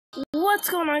What's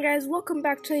going on, guys? Welcome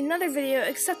back to another video,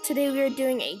 except today we are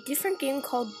doing a different game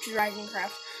called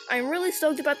Dragoncraft. I'm really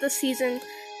stoked about this season,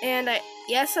 and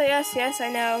yes,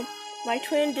 I know, my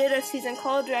twin did a season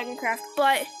called Dragoncraft,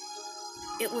 but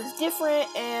it was different,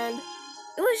 and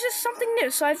it was just something new,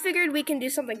 so I figured we can do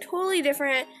something totally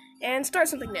different and start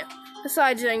something new,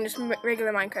 besides doing just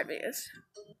regular Minecraft videos.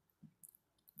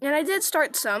 And I did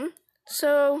start some,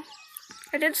 so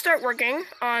I did start working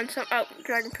on some,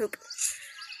 dragon poop.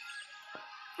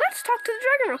 Let's talk to the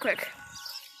dragon real quick.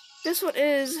 This one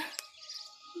is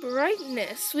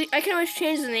Brightness. I can always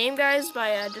change the name, guys,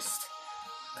 by just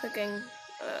clicking,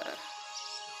 how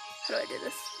do I do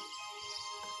this?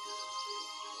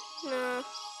 No.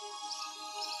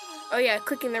 Oh yeah,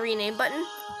 clicking the rename button.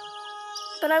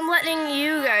 But I'm letting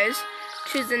you guys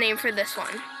choose the name for this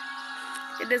one.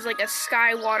 It is like a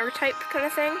sky water type kind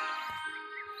of thing.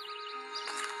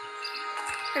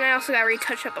 And I also got to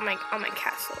retouch up on my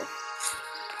castle.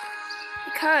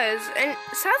 And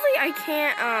sadly I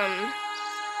can't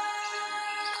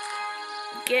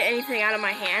get anything out of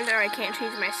my hand, or I can't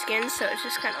change my skin, so it's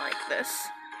just kind of like this.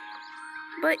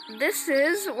 But this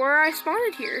is where I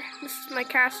spawned here. This is my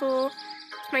castle,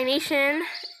 it's my nation,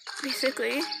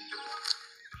 basically.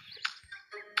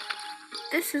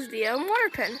 This is the water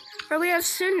pen, where we have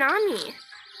Tsunami.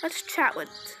 Let's chat with,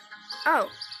 oh.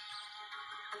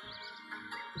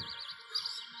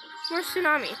 Where's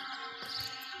Tsunami?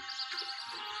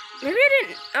 Maybe I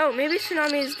didn't, oh, maybe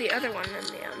Tsunami is the other one in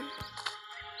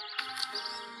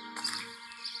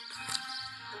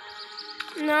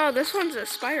the, no, this one's a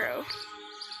Spyro.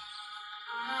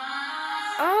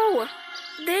 Oh,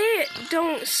 they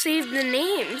don't save the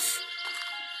names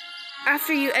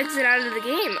after you exit out of the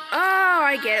game. Oh,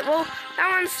 I get it. Well,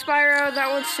 that one's Spyro, that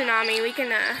one's Tsunami. We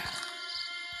can,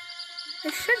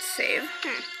 it should save.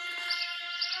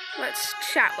 Let's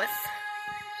chat with.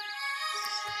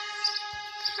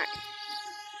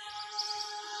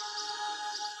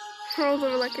 Rolls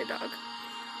over like a dog.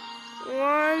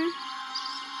 Wanna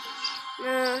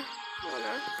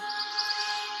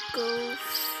go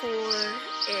for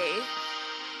a.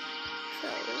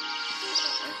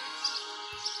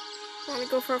 Wanna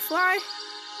go for a fly?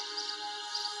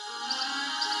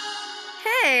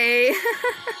 Hey!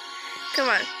 Come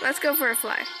on, let's go for a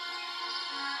fly.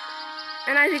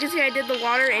 And as you can see, I did the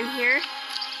water in here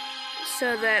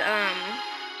so that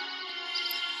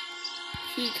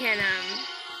he can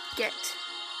get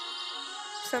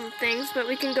some things, but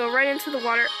we can go right into the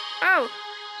water. Oh!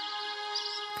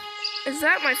 Is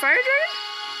that my fire dragon?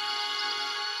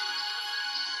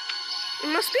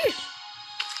 It must be.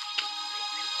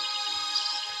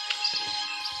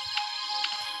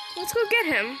 Let's go get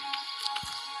him.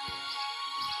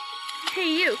 Hey,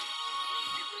 you.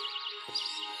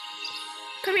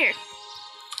 Come here.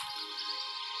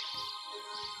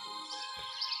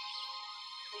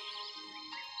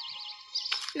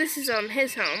 This is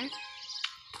his home.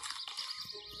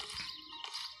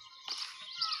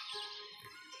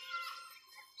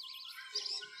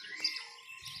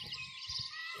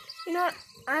 You know what?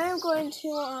 I am going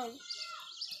to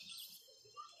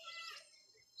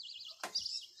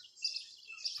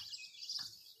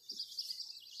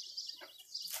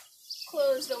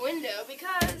close the window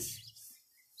because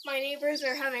my neighbors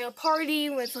are having a party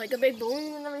with like a big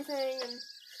balloon and everything and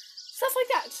stuff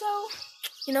like that. So,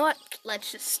 you know what?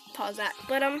 Let's just pause that.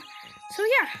 But so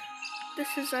yeah, this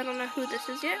is, I don't know who this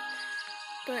is yet,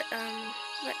 but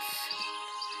let's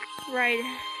ride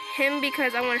him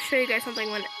because I want to show you guys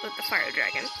something with the fire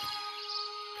dragon.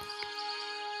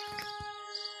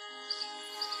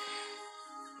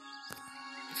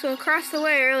 So across the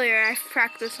way earlier, I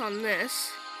practiced on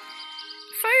this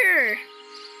fire.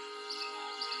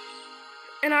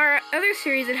 In our other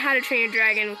series in How to Train Your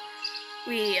Dragon,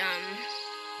 we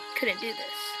couldn't do this.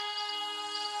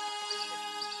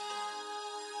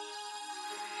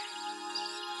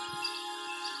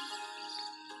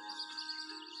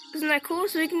 Isn't that cool?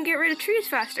 So we can get rid of trees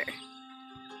faster.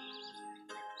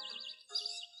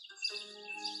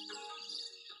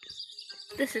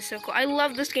 This is so cool. I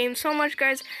love this game so much,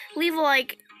 guys. Leave a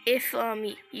like if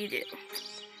you do.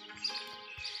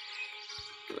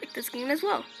 You like this game as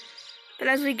well. But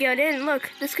as we get in,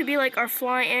 look, this could be like our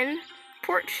fly-in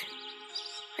porch.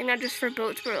 Like not just for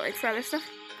boats, but like for other stuff.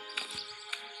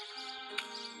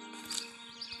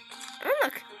 And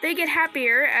look, they get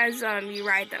happier as you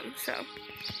ride them. So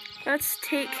let's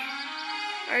take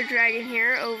our dragon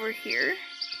here over here.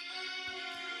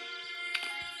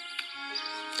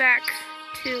 Back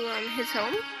to his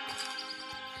home.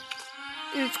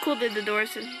 And it's cool that the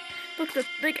doors and look,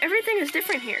 like everything is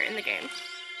different here in the game.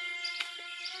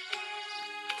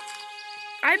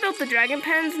 I built the dragon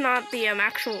pens, not the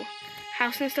actual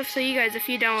house and stuff. So you guys, if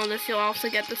you download this, you'll also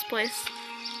get this place.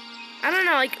 I don't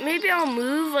know, like maybe I'll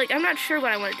move. Like I'm not sure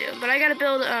what I want to do, but I gotta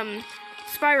build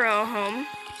Spyro a home.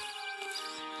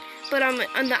 But on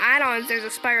the add-ons, there's a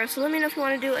Spyro. So let me know if you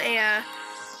want to do a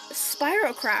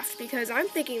Spyro craft, because I'm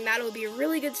thinking that will be a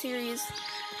really good series.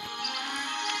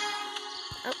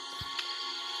 Oh.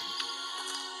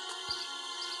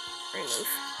 Remove.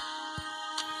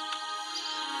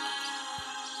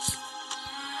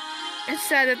 It's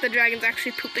sad that the dragon's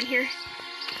actually pooping here,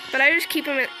 but I just keep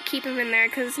him in there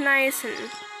because it's nice and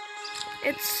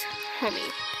it's homey.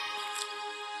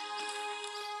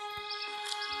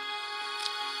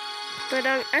 But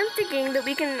I'm thinking that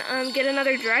we can get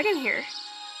another dragon here.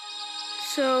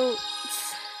 So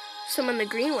let's summon the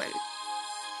green one.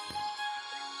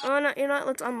 Oh no, you know what?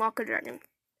 Let's unlock a dragon.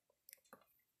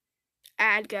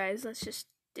 Add, guys. Let's just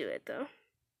do it though.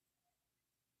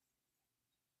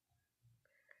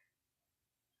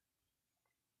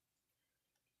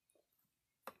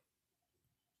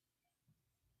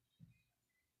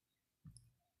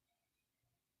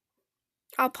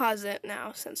 I'll pause it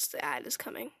now since the ad is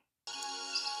coming.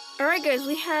 Alright guys,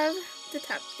 we have the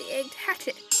egged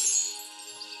hatchet.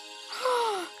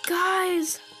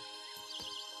 Guys!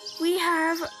 We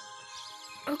have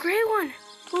a gray one.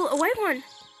 Well, a white one.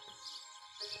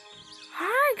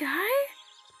 Hi, guy.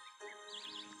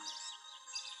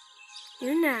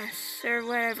 Eunice, or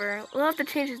whatever. We'll have to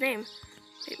change his name.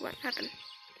 Wait, what happened?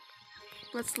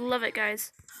 Let's love it,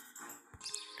 guys.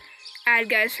 Add,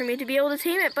 guys, for me to be able to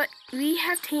tame it, but we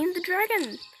have tamed the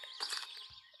dragon.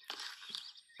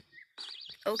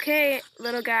 Okay,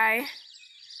 little guy.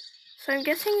 So I'm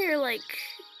guessing you're like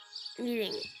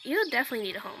you'll definitely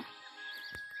need a home.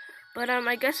 But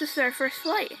I guess this is our first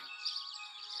flight.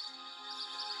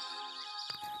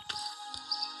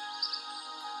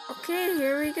 Okay,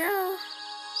 here we go.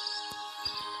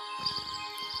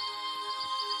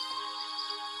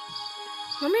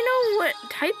 Let me know what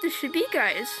type this should be,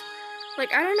 guys.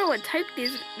 Like, I don't know what type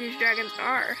these dragons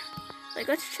are. Like,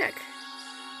 let's check.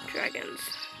 Dragons.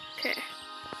 Okay.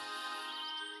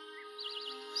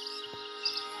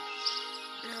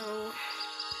 No.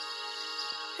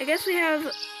 I guess we have,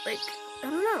 like, I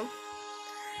don't know.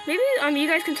 Maybe, you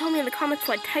guys can tell me in the comments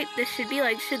what type this should be.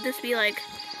 Like, should this be, like,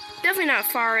 definitely not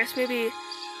forest, maybe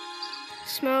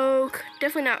smoke,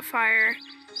 definitely not fire.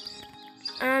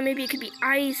 Maybe it could be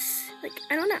ice. Like,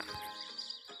 I don't know.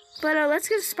 But let's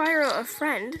give Spyro a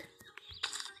friend.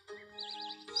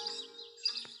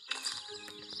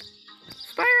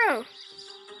 Spyro!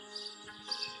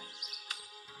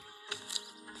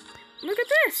 Look at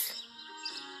this!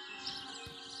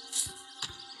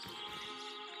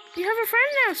 You have a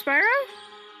friend now, Spyro!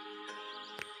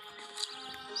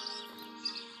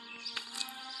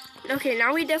 Okay,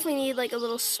 now we definitely need like a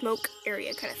little smoke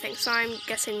area kind of thing. So I'm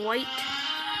guessing white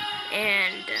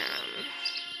and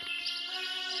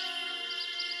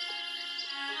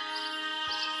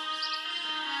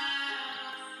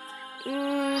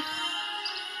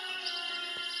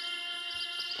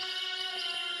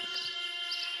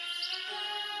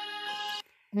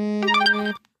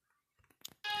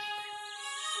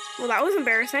well, that was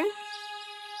embarrassing.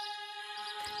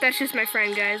 That's just my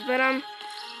friend, guys, but that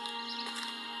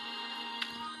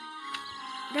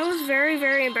was very,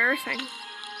 very embarrassing.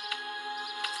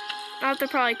 I'll have to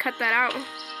probably cut that out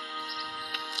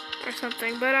or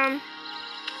something, but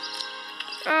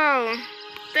oh,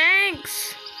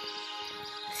 thanks.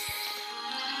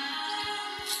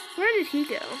 Where did he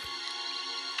go?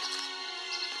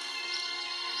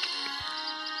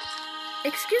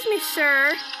 Excuse me,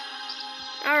 sir.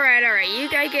 Alright,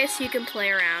 I guess you can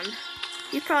play around.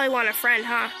 You probably want a friend,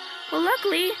 huh? Well,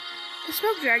 luckily, the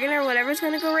smoke dragon or whatever is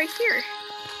gonna go right here.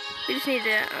 We just need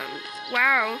to,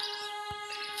 wow.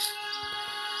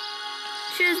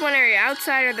 Choose one area,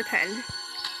 outside or the pen.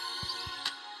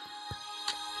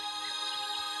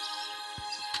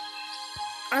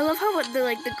 I love how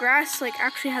the grass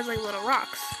actually has little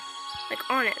rocks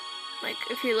on it. Like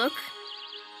if you look,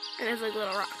 it has little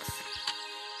rocks.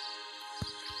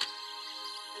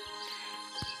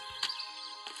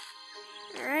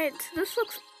 Alright, so this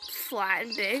looks flat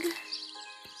and big.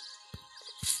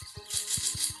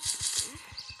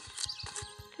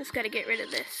 Just gotta get rid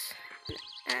of this.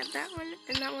 Add that one,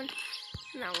 and that one,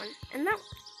 and that one, and that one.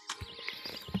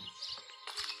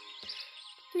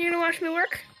 You gonna watch me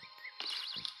work?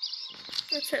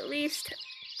 Let's at least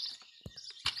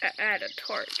add a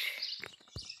torch.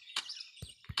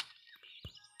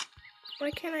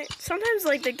 Why can't I? Sometimes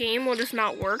the game will just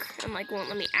not work and won't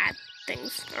let me add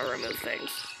things or remove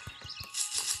things.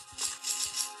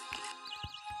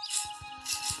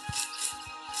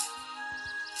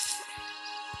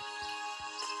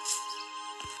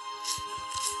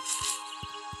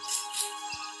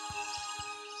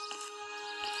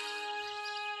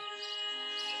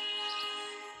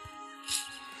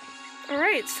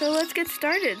 Alright, so let's get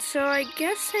started. So I'm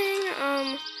guessing,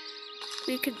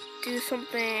 we could do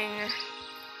something.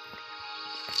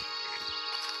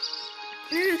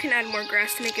 Maybe we can add more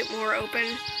grass to make it more open.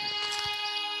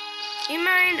 You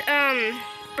mind,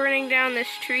 burning down this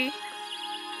tree?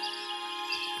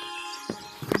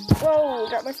 Whoa,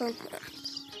 got my phone.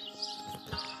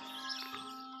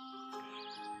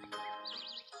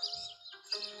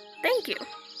 Thank you,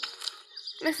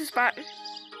 Mrs. Spot.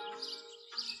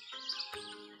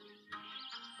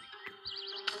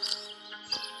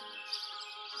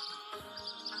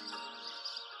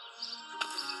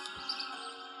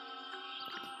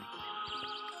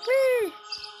 Whee!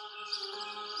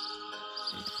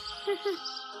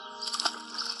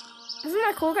 Isn't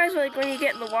that cool, guys? Like when you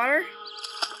get in the water,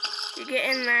 you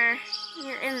get in there,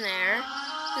 you're in there,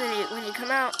 and then when you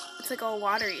come out, it's like all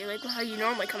watery, like how you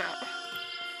normally come out.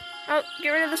 Oh, get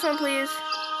rid of this one, please.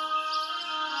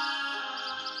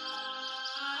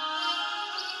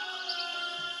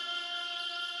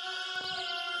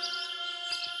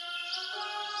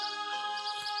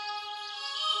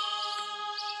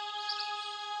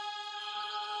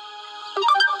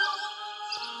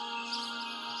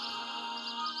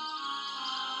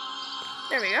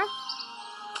 There we go.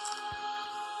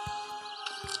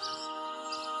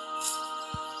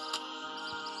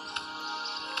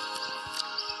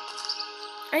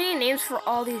 I need names for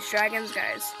all these dragons,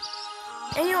 guys.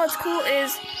 And you know what's cool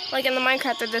is, like in the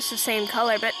Minecraft, they're just the same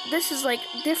color, but this is like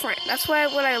different. That's what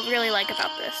I really like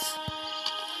about this.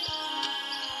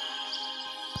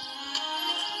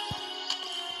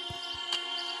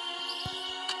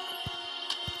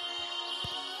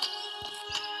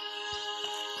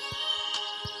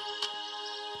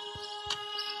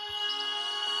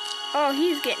 Oh,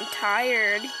 he's getting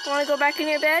tired. Want to go back in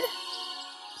your bed?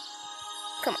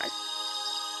 Come on.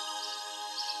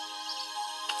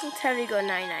 Let's have you go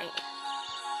night-night.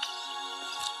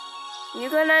 You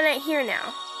go night-night here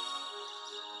now.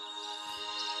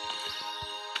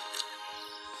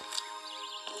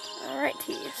 Alright,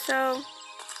 T. So,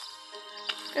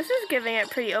 this is giving it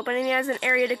pretty open, and he has an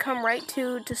area to come right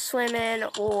to swim in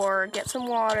or get some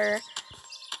water.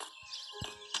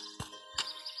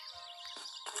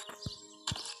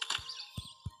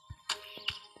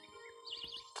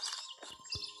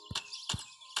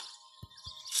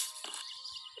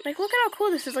 Like, look at how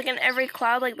cool this is. Like, in every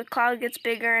cloud, like, the cloud gets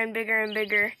bigger and bigger and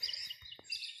bigger.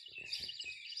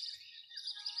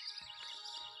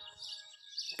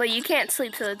 But you can't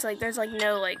sleep, so it's like, there's, like,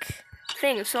 no, like,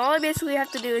 thing. So all I basically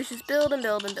have to do is just build and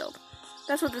build and build.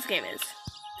 That's what this game is.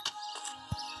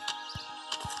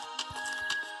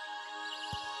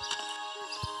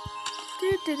 But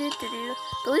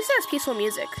at least it has peaceful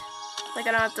music. Like,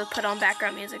 I don't have to put on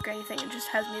background music or anything. It just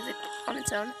has music on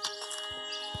its own.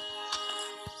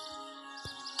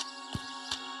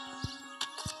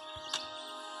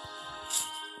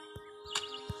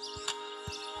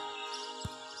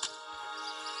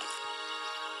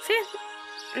 See,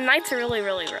 nights are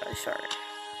really short.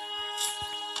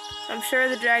 I'm sure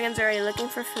the dragons are already looking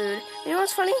for food. You know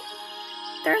what's funny?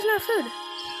 There's no food.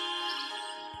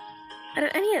 Out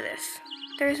of any of this,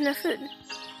 there's no food.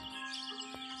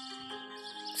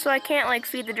 So I can't, like,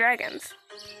 feed the dragons.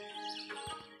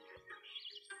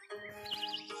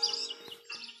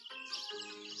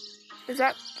 Is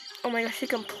that... Oh my gosh, you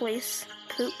can place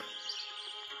poop?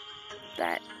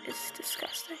 That is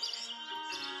disgusting.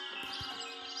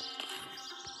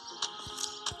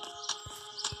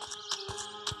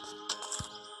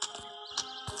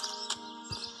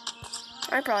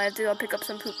 I probably have to go pick up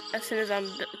some poop as soon as I'm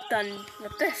done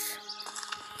with this.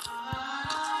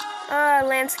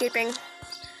 Landscaping.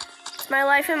 It's my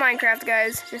life in Minecraft,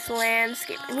 guys. Just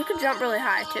landscape. And you can jump really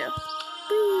high, too.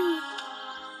 Whee!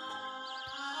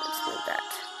 Let's move that.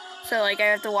 So, like, I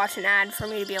have to watch an ad for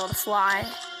me to be able to fly.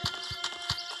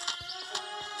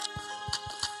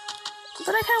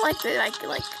 But I kind of like the, I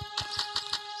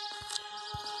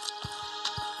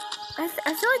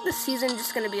feel like this season is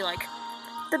just going to be, like,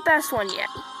 the best one yet,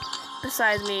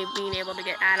 besides me being able to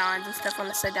get add-ons and stuff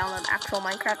unless I download actual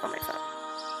Minecraft on my phone.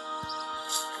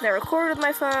 I record with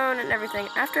my phone and everything.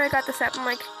 After I got this app, I'm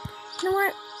like, you know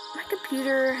what? My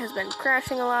computer has been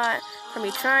crashing a lot from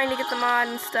me trying to get the mod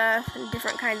and stuff, and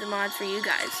different kinds of mods for you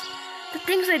guys. The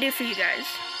things I do for you guys.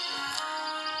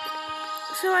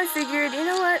 So I figured, you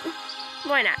know what?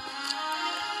 Why not?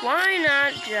 Why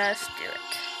not just do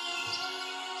it?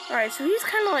 Alright, so he's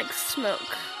kind of like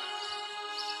smoke.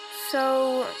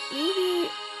 So, maybe,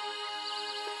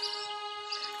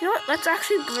 you know what, let's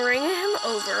actually bring him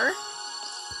over,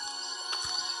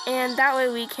 and that way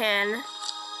we can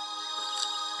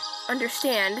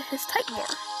understand his type more.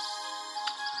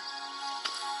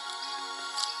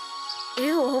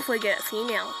 Maybe we'll hopefully get a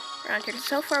female around here.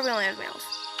 So far, we only have males.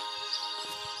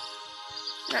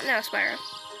 Not now, Spyro.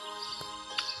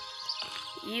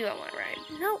 You don't want to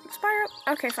ride. No, Spyro.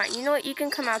 Okay, fine. You know what? You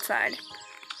can come outside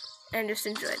and just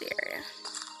enjoy the area.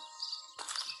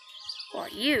 While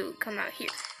you come out here.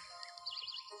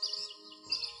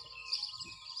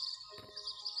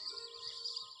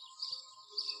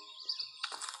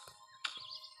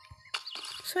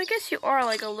 So I guess you are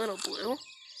like a little blue.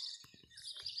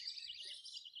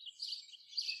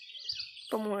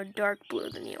 But more dark blue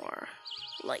than you are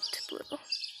light blue.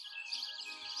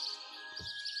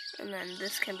 And then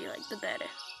this can be like the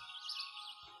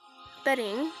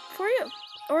bedding for you.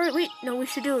 Or wait, no, we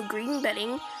should do a green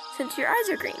bedding since your eyes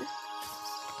are green.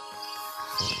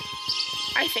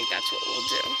 I think that's what we'll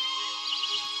do.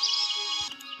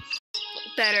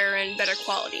 Better and better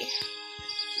quality.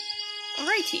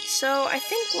 Alrighty, so I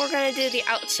think we're gonna do the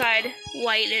outside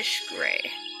whitish gray.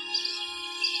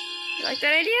 You like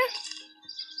that idea?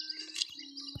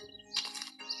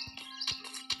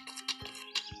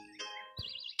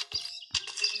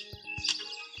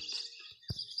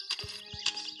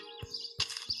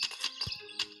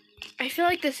 I feel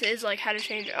like this is like how to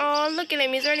change it. Oh, look at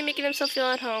him. He's already making himself feel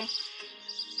at home.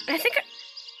 And I think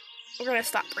we're going to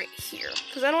stop right here.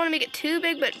 Because I don't want to make it too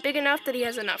big, but big enough that he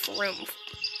has enough room.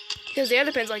 Because the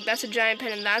other pen's like, that's a giant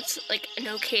pen, and that's like an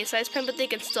okay size pen, but they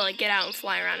can still like get out and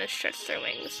fly around and stretch their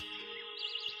wings.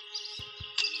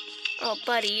 Oh,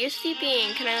 buddy, you're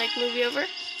sleeping. Can I like move you over?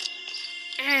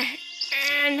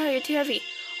 No, you're too heavy.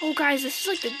 Oh, guys, this is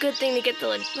like the good thing to get the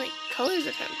like colors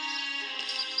of him.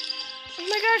 Oh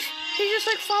my gosh, he's just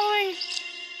like following.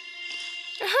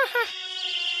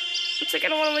 It's like I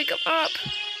don't want to wake him up,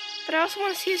 but I also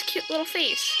want to see his cute little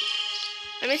face.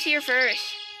 Let me see your first.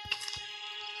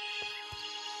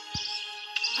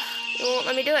 You won't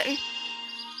let me do it.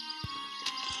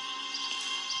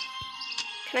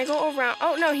 Can I go around?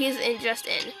 Oh no, he's just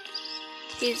in.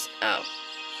 Oh.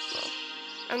 Well,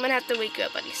 I'm gonna have to wake you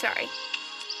up, buddy. Sorry.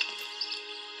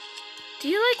 Do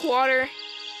you like water?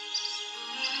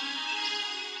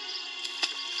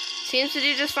 Seems to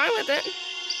do just fine with it.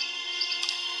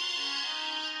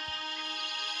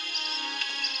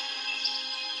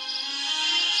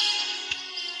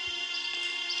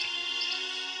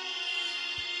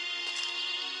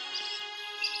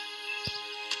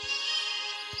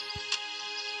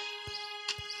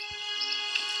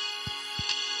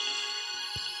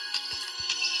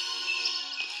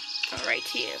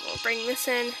 Alrighty, we'll bring this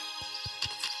in.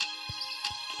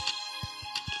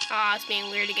 Aw, it's being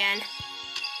weird again.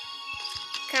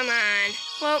 Come on.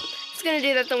 Well, it's gonna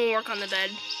do that, then we'll work on the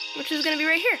bed, which is gonna be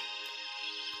right here.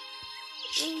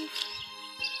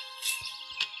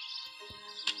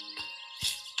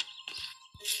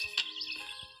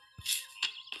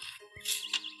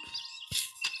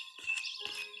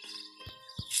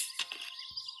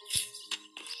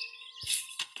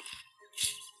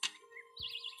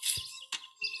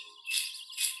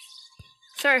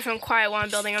 Sorry if I'm quiet while I'm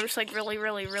building. I'm just like really,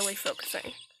 really, really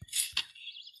focusing.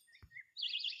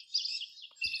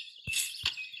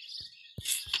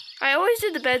 I always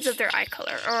do the beds of their eye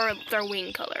color or their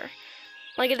wing color.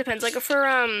 Like it depends. Like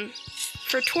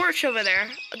for Torch over there,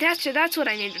 that's what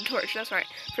I named him, Torch. That's right.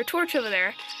 For Torch over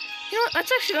there, you know what?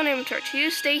 Let's actually go name him Torch.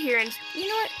 You stay here, and you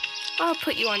know what? I'll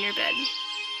put you on your bed.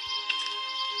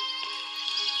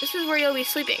 This is where you'll be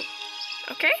sleeping.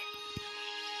 Okay?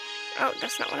 Oh,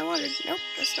 that's not what I wanted. Nope,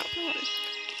 that's not what I wanted.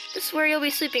 This is where you'll be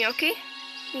sleeping, okay?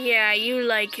 Yeah, you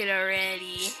like it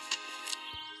already.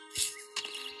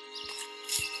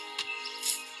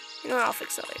 You know what? I'll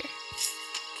fix that later.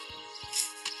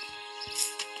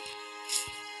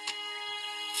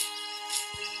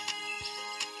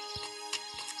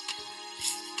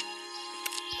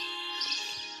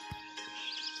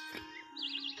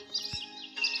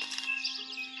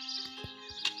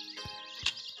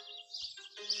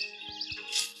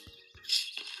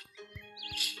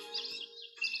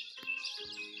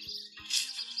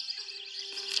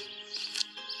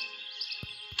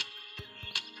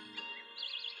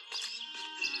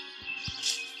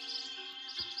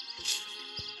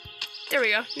 There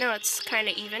we go. Now it's kind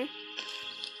of even.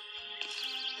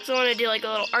 So I want to do like a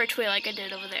little archway like I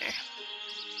did over there.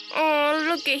 Oh,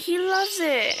 look it. He loves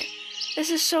it. This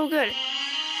is so good.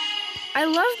 I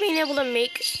love being able to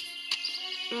make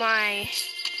my...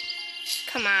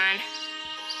 Come on.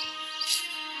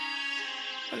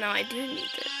 Oh, no, I do need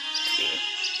it to be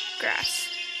grass.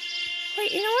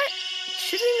 Wait, you know what?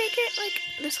 Should we make it like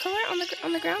this color on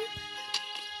the ground?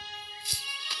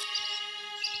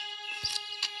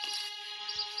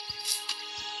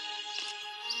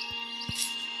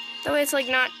 That way it's like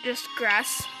not just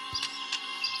grass.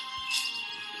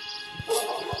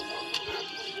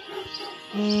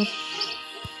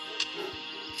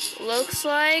 Looks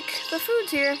like the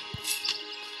food's here.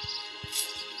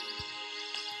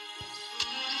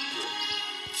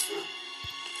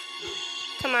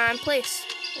 Come on, place.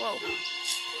 Whoa.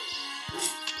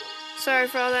 Sorry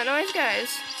for all that noise,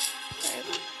 guys.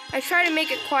 I try to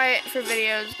make it quiet for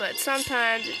videos, but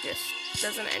sometimes it just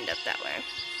doesn't end up that way.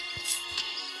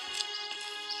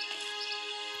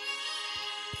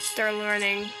 They're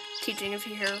learning, teaching if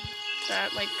you hear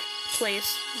that, like,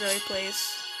 place, Zoe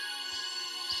place.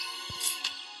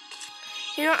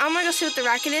 You know, I'm gonna go see what the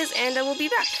racket is, and I will be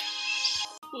back.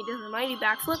 He does a mighty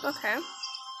backflip, okay.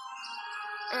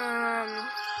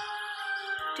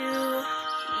 Do you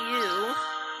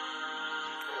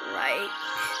like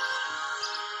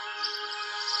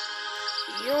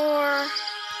your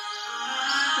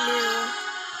new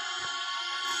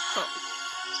home?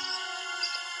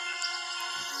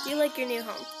 Do you like your new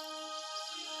home?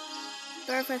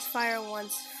 Door press fire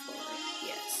once for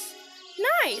yes.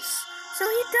 Nice! So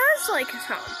he does like his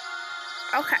home.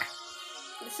 Okay.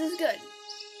 This is good.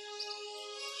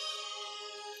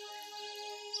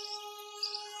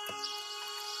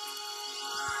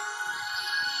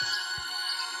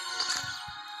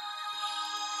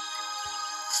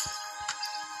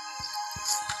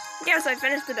 Yes, I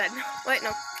finished the bed. Wait,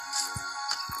 no.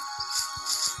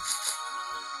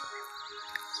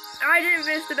 I didn't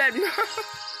finish the bed.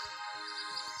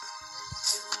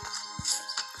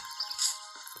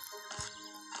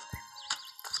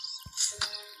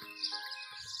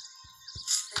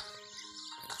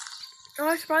 Oh,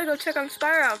 I should probably go check on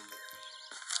Spyro.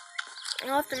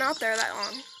 I left him out there that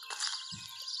long.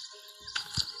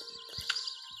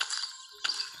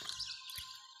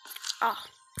 Oh.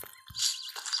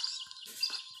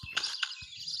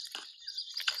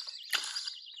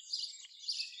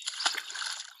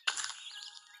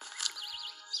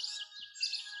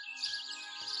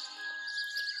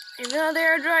 Even though they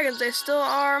are dragons, they still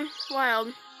are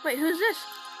wild. Wait, who's this?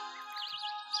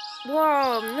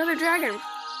 Whoa, another dragon.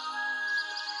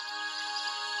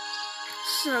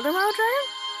 This is another wild dragon?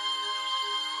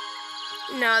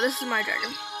 No, this is my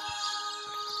dragon.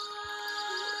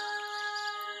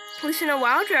 At least you know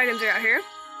wild dragons are out here.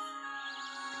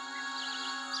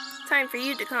 Time for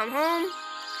you to come home.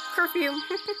 Curfew.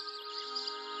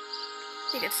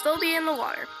 You can still be in the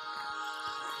water.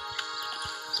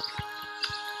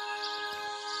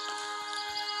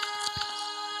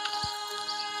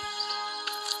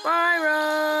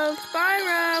 Spyro!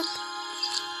 Spyro!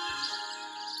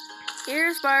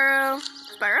 Here's Spyro.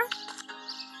 Spyro?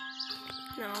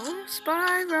 No,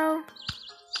 Spyro.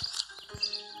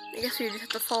 I guess we just have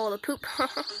to follow the poop. I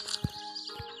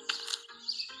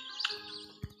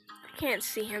can't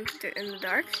see him in the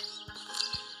dark.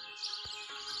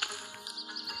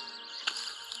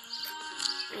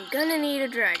 I'm gonna need a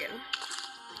dragon.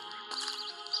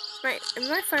 Is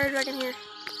my fire dragon here?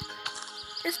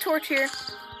 Is Torch here?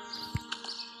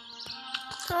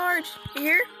 Torch, you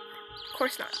here? Of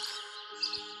course not.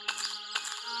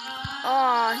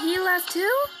 Aw, he left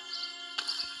too?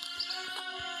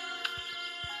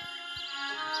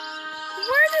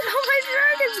 Where did all my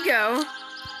dragons go?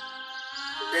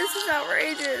 This is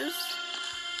outrageous.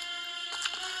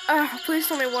 Oh, please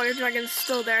tell me water dragon's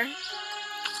still there.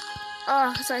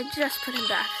 Oh, because I just put him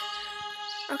back.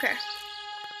 Okay.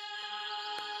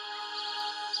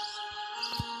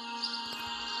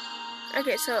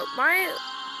 Okay, so my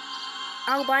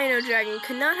albino dragon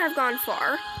could not have gone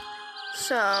far.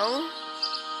 So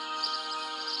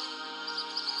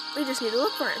we just need to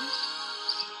look for him.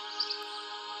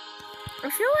 I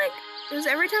feel like because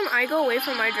every time I go away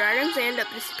from my dragons, they end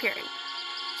up disappearing.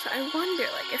 So I wonder,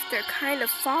 like, if they're kind of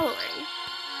following,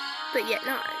 but yet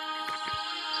not.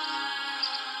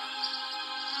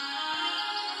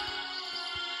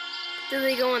 Do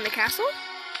they go in the castle?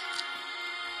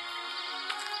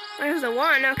 There's the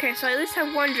one. Okay, so I at least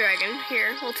have one dragon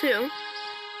here. Well, two.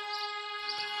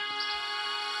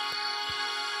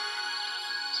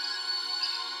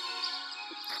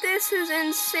 This is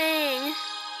insane.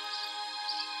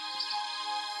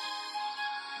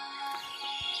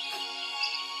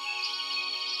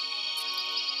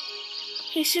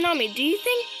 Hey, Tsunami, do you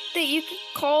think that you could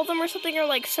call them or something or,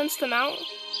 like, sense them out?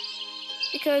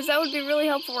 Because that would be really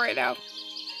helpful right now.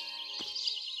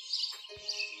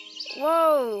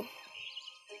 Whoa.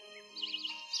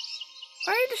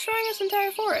 Why are you destroying this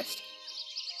entire forest?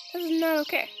 This is not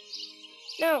okay.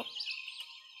 No.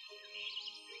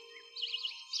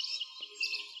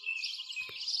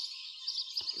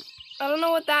 I don't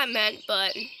know what that meant,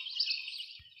 but...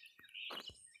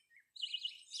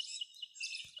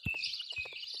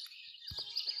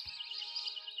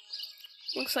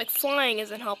 Looks like flying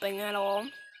isn't helping at all.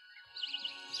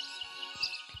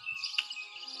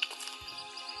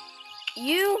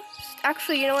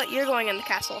 Actually, you know what? You're going in the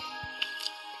castle.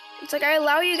 It's like I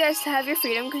allow you guys to have your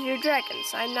freedom because you're dragons.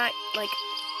 I'm not, like,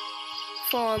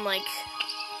 full on, like,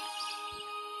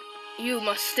 you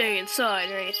must stay inside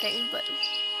or anything, but...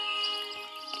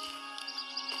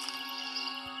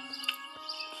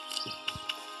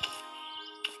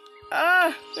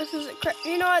 this isn't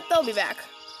you know what? They'll be back.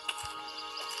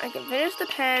 I can finish the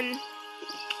pen.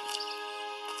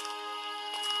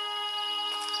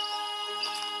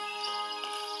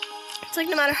 It's like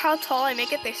no matter how tall I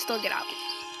make it, they still get out.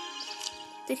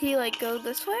 Did he, like, go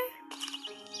this way?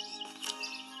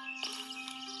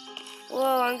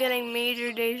 Whoa, I'm getting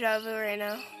major deja vu right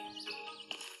now.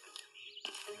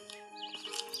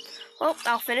 Well,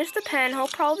 I'll finish the pen. He'll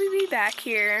probably be back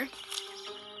here.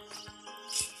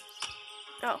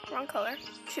 Oh, wrong color.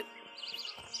 Shoot.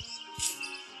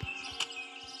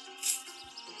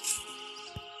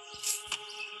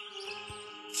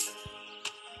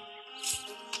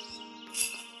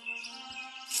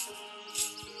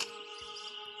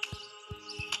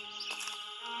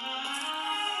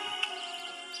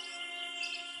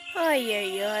 Ay,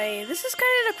 ay, ay. This is kind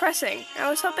of depressing. I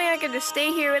was hoping I could just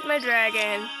stay here with my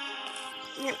dragon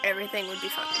and everything would be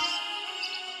fine.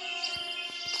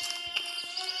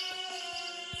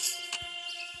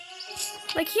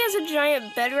 Like, he has a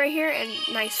giant bed right here and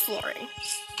nice flooring.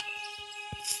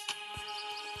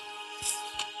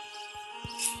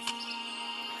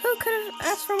 Who could have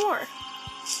asked for more?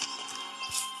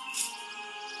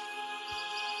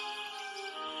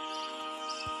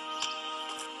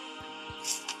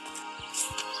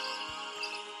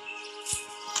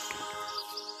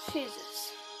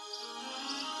 Jesus.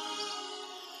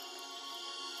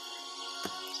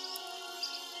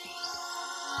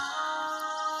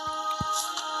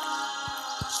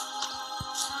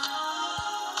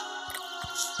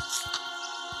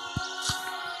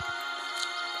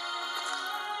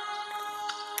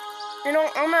 You know,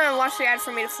 I'm gonna watch the ad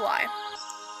for me to fly.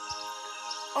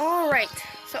 Alright,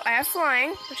 so I have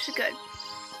flying, which is good.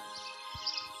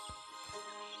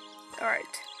 Alright.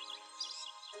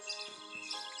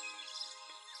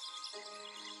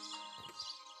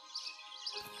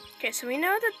 Okay, so we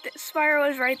know that the Spyro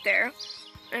is right there,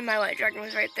 and my white dragon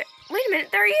was right there. Wait a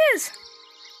minute, there he is!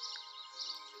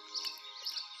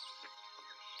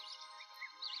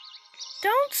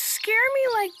 Don't scare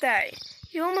me like that.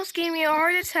 You almost gave me a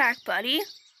heart attack, buddy.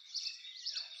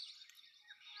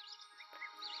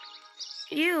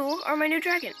 You are my new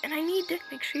dragon, and I need to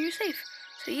make sure you're safe.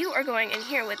 So you are going in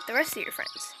here with the rest of your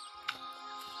friends.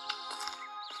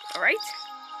 Alright?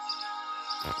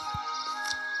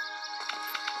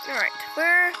 Alright,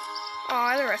 where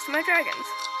are the rest of my dragons?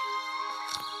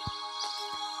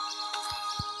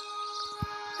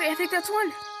 Wait, I think that's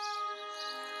one.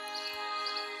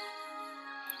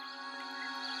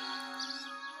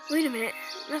 Wait a minute,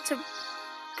 that's a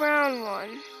brown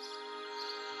one.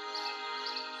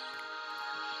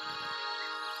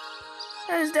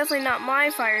 That is definitely not my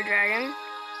fire dragon.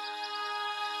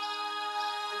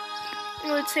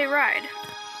 It would say ride.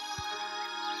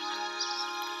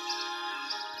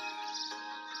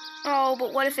 Oh,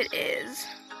 but what if it is?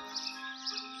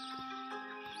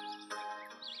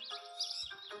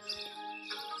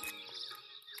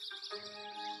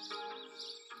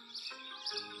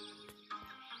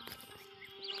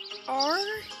 Are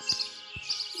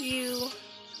you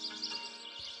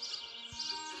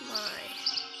my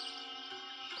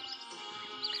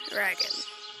dragon?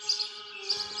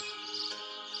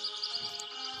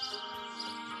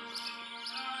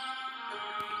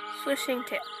 Swishing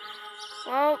tail.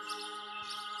 Well,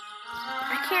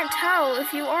 I can't tell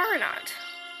if you are or not.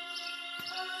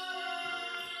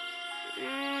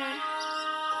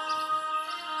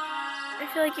 I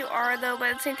feel like you are, though, but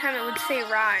at the same time it would say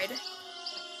ride.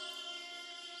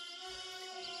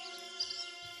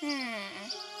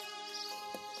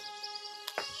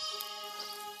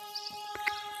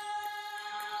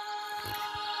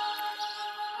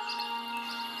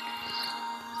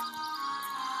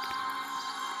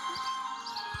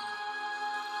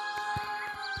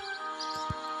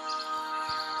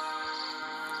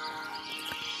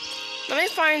 Let me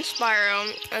find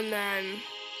Spyro, and then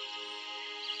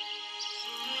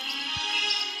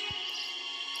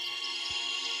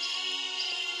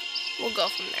we'll go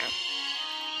from there.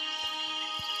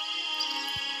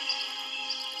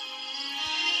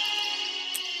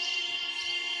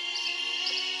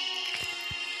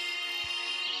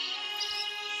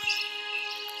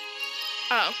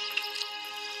 Oh.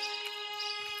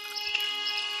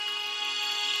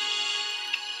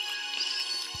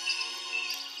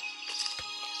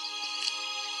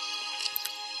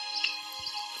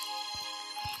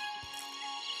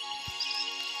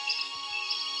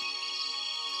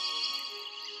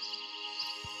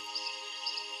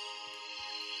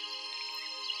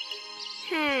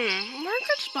 Where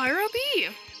could Spyro be?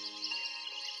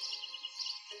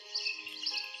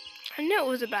 I knew it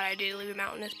was a bad idea to leave him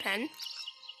out in his pen.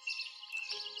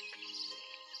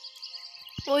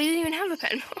 Well, he didn't even have a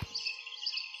pen.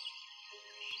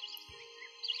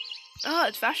 Oh,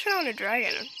 it's faster on a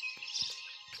dragon.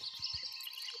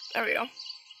 There we go.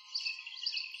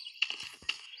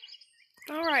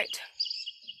 Alright.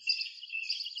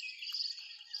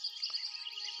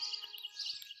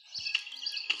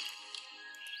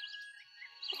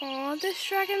 Aw, this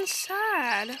dragon's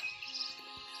sad.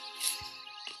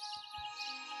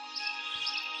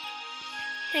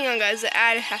 Hang on, guys, the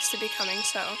ad has to be coming,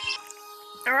 so.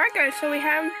 Alright, guys, so we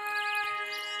have.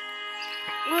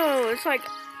 Whoa, it's like.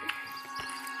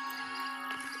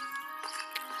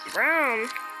 Brown.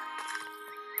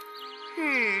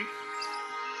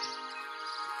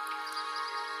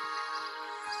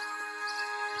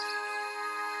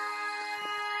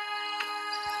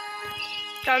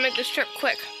 Gotta make this trip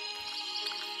quick.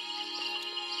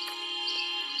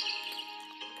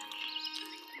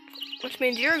 Which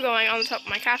means you're going on the top of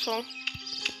my castle.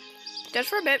 Just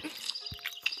for a bit.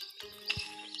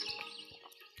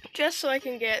 Just so I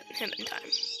can get him in time.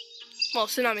 Well,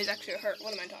 Tsunami's actually hurt.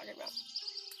 What am I talking about?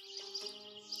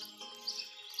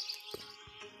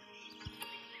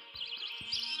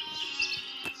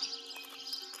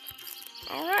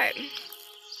 Alright.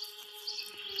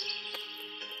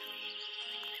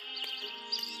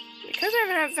 Because I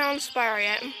haven't found Spyro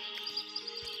yet,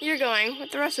 you're going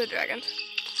with the rest of the dragons.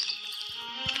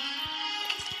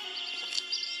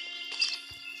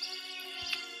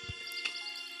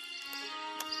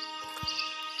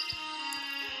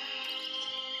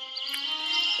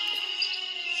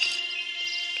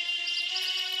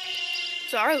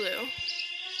 Zarlu.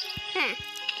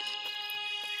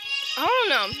 I don't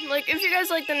know. Like, if you guys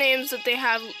like the names that they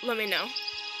have, let me know.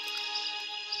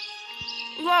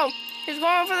 Whoa! He's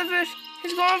going for the fish!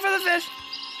 He's going for the fish!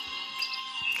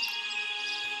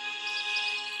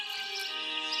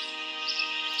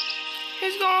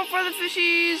 He's going for the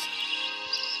fishies!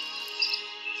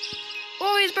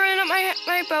 Whoa, he's burning up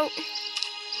my boat!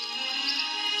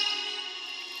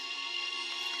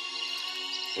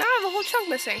 Now I have a whole chunk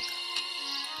missing.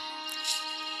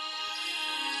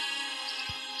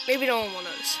 Maybe no one will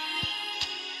notice.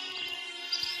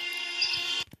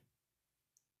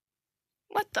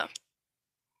 What the?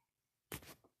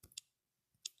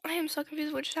 I am so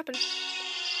confused what just happened.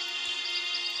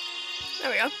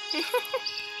 There we go.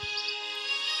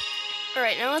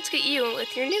 Alright, now let's get you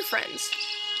with your new friends.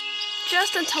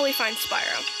 Just until we find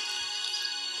Spyro.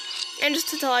 And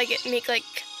just until I make like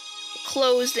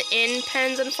closed in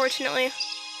pens, unfortunately.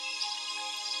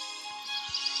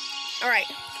 Alright.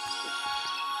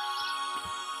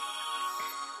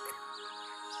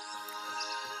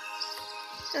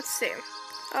 Let's see.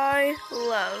 I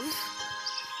love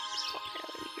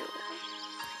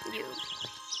you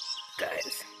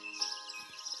guys.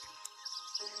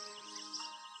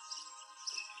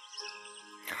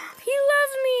 He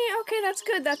loves me! Okay, that's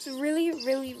good. That's really,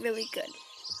 really, really good.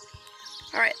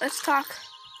 Alright, let's talk.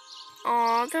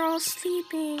 Aw, they're all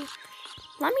sleeping.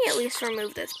 Let me at least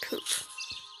remove this poop.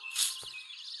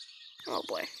 Oh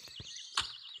boy.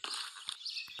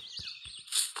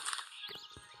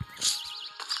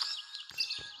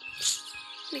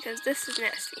 Because this is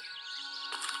nasty.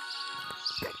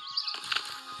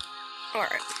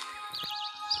 Alright.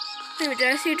 Wait,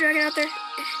 did I see a dragon out there?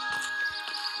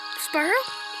 Spyro?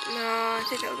 No, I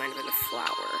think that might have been a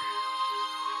flower.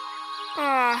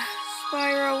 Ah,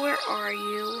 Spyro, where are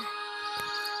you?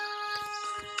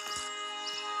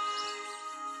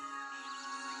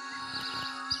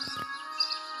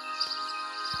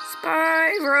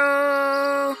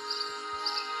 Spyro!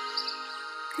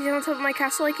 Is he on top of my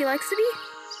castle like he likes to be?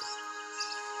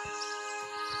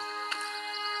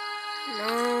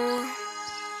 No.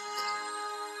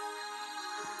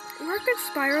 Where could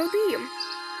Spyro be?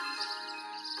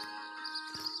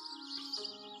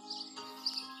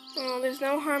 Oh, there's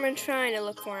no harm in trying to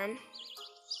look for him.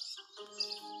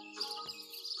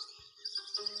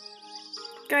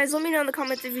 Guys, let me know in the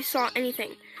comments if you saw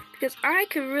anything, because I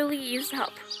could really use the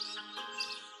help.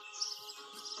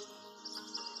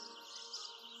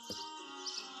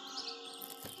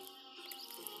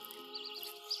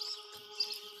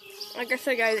 Like I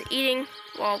said, guys, eating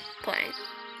while playing.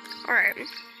 Alright.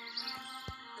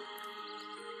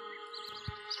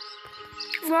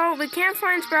 Well, we can't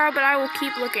find Spyro, but I will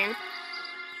keep looking.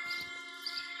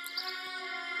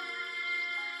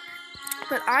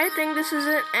 But I think this is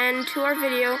an end to our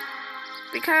video,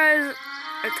 because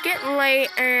it's getting late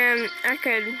and I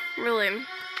could really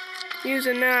use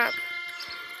a nap.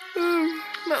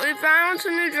 But we found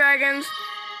some new dragons.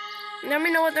 Let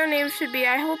me know what their names should be.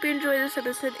 I hope you enjoyed this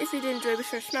episode. If you did enjoy, be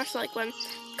sure to smash the like button.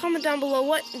 Comment down below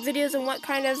what videos and what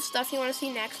kind of stuff you want to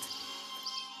see next.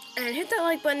 And hit that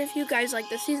like button if you guys like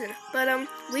this season. But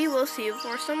we will see you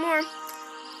for some more.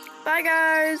 Bye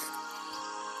guys!